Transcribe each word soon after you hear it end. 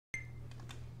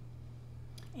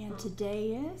And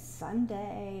today is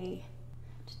Sunday.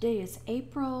 Today is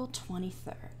April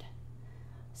 23rd.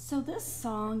 So this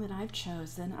song that I've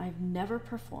chosen, I've never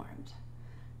performed.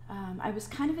 I was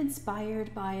kind of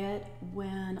inspired by it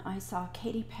when I saw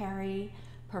Katy Perry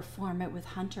perform it with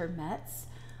Hunter Metz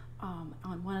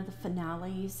on one of the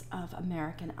finales of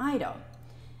American Idol.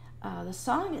 The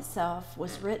song itself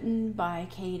was written by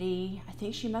Katy. I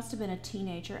think she must have been a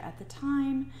teenager at the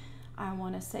time. I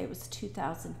want to say it was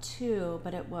 2002,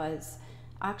 but it was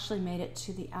actually made it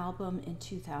to the album in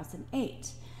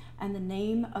 2008. And the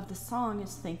name of the song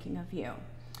is Thinking of You.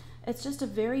 It's just a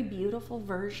very beautiful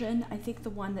version. I think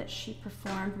the one that she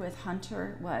performed with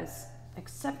Hunter was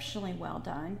exceptionally well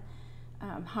done,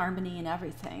 harmony and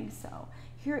everything. So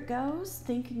here it goes,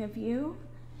 Thinking of You.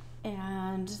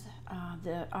 And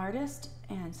the artist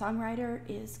and songwriter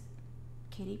is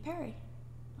Katy Perry.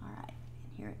 All right,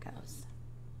 and here it goes.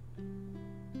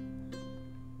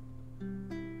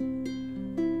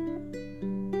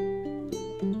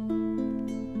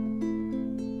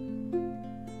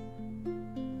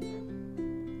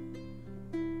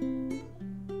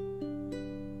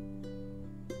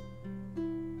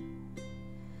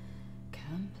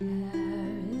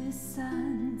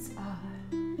 Comparisons are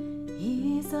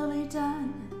easily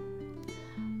done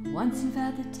once you've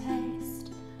had the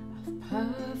taste of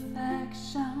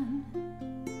perfection.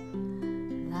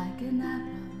 Like an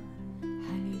apple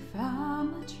hanging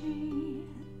from a tree,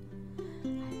 I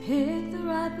picked the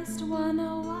ripest one,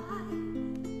 oh I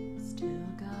still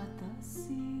got the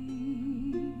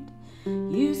seed.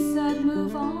 You said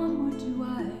move on, where do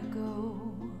I go?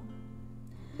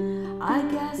 I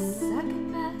guess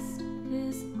second best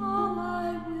is all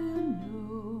I will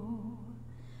know.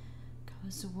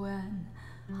 'Cause when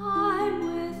I'm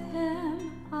with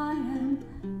him, I am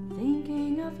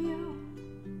thinking of you.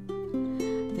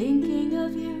 Thinking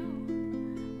of you,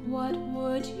 what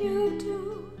would you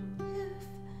do if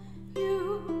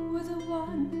you were the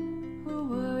one who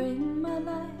were in my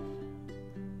life?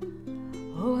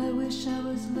 Oh, I wish I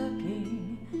was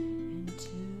looking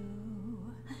into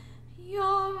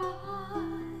your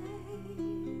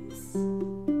eyes.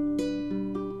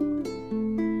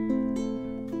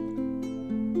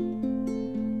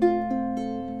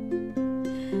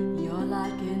 You're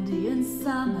like Indian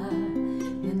summer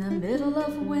in the middle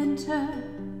of winter,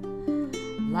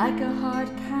 like a hard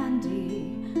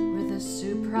candy with a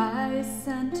surprise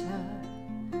center.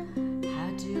 How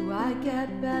do I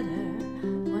get better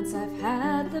once I've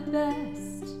had the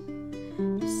best?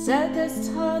 You said there's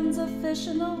tons of fish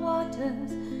in the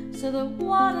waters, so the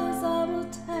waters I will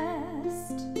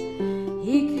test.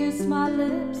 He kissed my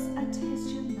lips, I taste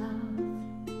your mouth.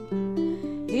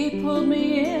 He pulled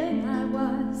me in, I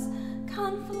was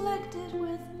conflicted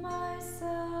with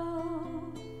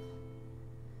myself.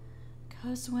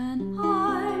 'Cause when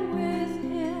I'm with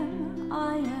him,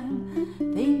 I am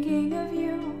thinking of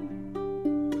you.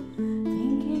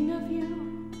 Thinking of you.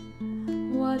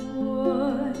 What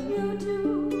would you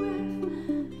do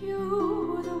if you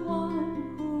were the one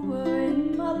who were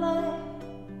in my life?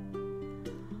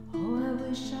 Oh, I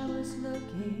wish I was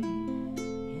looking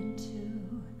into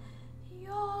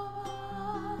your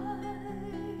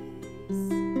eyes.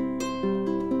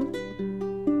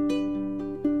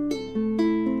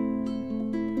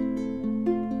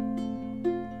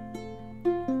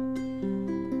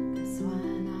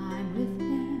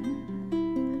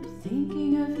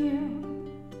 Thinking of you,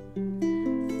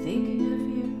 thinking of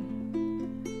you.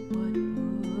 What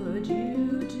would you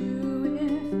do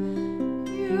if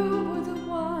you were the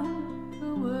one who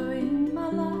were in my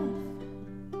life?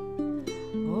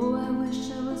 Oh, I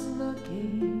wish I was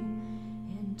looking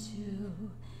into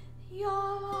your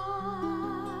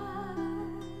eyes.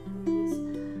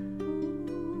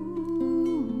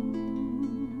 Ooh.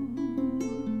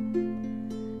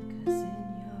 'Cause in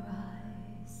your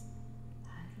eyes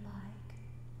I'd like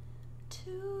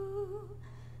to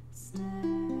stay.